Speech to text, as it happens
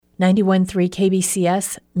91.3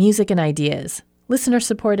 KBCS, Music and Ideas.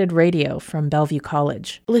 Listener-supported radio from Bellevue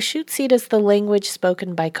College. Lushootseed is the language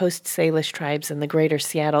spoken by Coast Salish tribes in the greater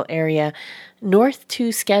Seattle area, north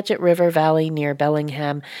to Skagit River Valley near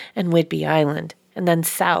Bellingham and Whidbey Island, and then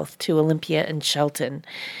south to Olympia and Shelton.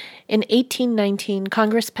 In 1819,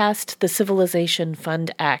 Congress passed the Civilization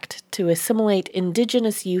Fund Act to assimilate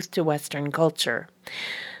indigenous youth to Western culture.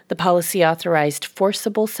 The policy authorized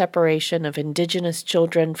forcible separation of indigenous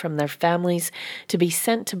children from their families to be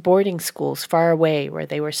sent to boarding schools far away where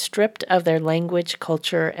they were stripped of their language,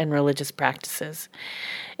 culture, and religious practices.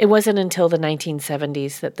 It wasn't until the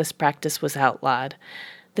 1970s that this practice was outlawed.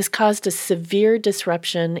 This caused a severe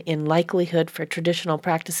disruption in likelihood for traditional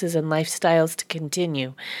practices and lifestyles to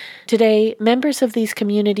continue. Today, members of these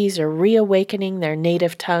communities are reawakening their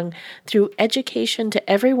native tongue through education to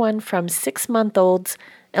everyone from 6-month-olds,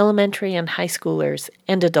 elementary and high schoolers,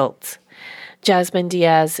 and adults. Jasmine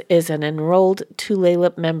Diaz is an enrolled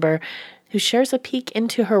Tulalip member who shares a peek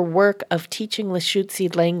into her work of teaching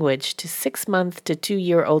Lushootseed language to 6-month to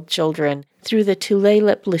 2-year-old children through the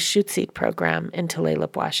Tulalip Lushootseed program in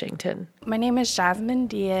Tulalip, Washington. My name is Jasmine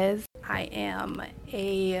Diaz. I am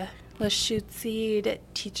a Lushootseed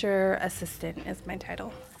teacher assistant is my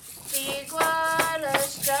title.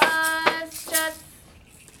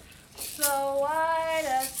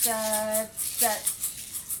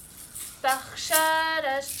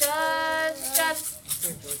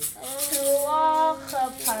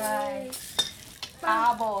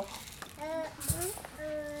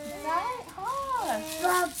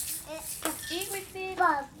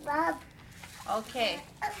 Okay.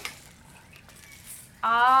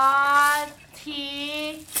 Arti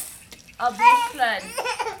Abishlan.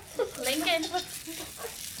 Lincoln.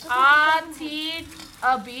 Arti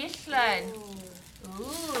Abishlan.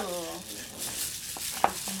 Ooh.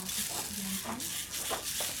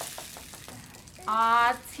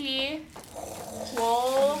 Arti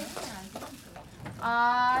Wo.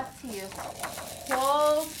 Arti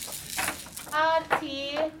Wo.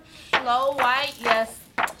 Arti slow white, yes.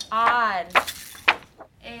 Odd.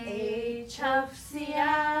 H of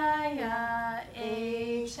Siaya,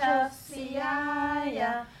 H of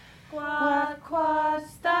Siaya, Qua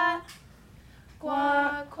Quasta,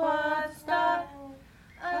 Qua Quasta,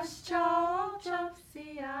 Ashchok of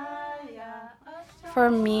Siaya. For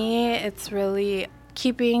me, it's really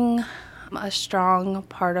keeping a strong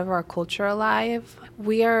part of our culture alive.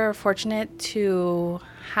 We are fortunate to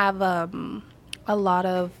have a lot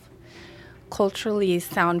of culturally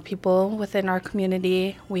sound people within our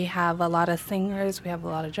community. We have a lot of singers, we have a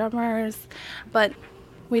lot of drummers, but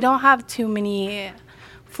we don't have too many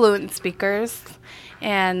fluent speakers.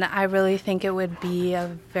 And I really think it would be a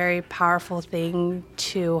very powerful thing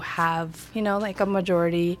to have, like a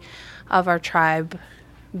majority of our tribe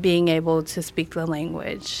being able to speak the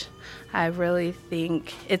language. I really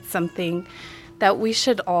think it's something that we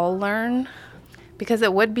should all learn, because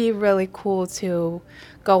it would be really cool to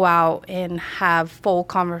go out and have full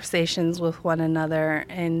conversations with one another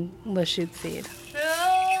in Lushootseed.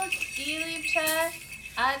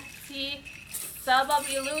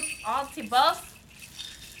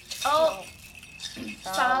 Oh,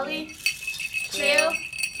 Sally, Cleo,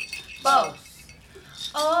 Bo.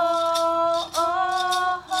 Oh,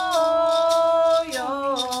 oh, oh,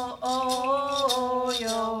 yo, oh,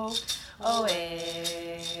 yo, oh,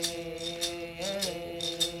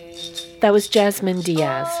 That was Jasmine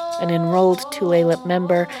Diaz, an enrolled Tulalip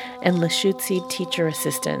member and Lushootseed teacher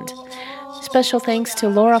assistant. Special thanks to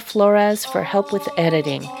Laura Flores for help with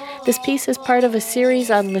editing. This piece is part of a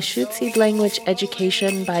series on Lushootseed language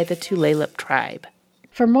education by the Tulalip tribe.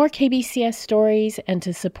 For more KBCS stories and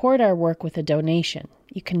to support our work with a donation,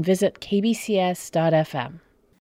 you can visit kbcs.fm.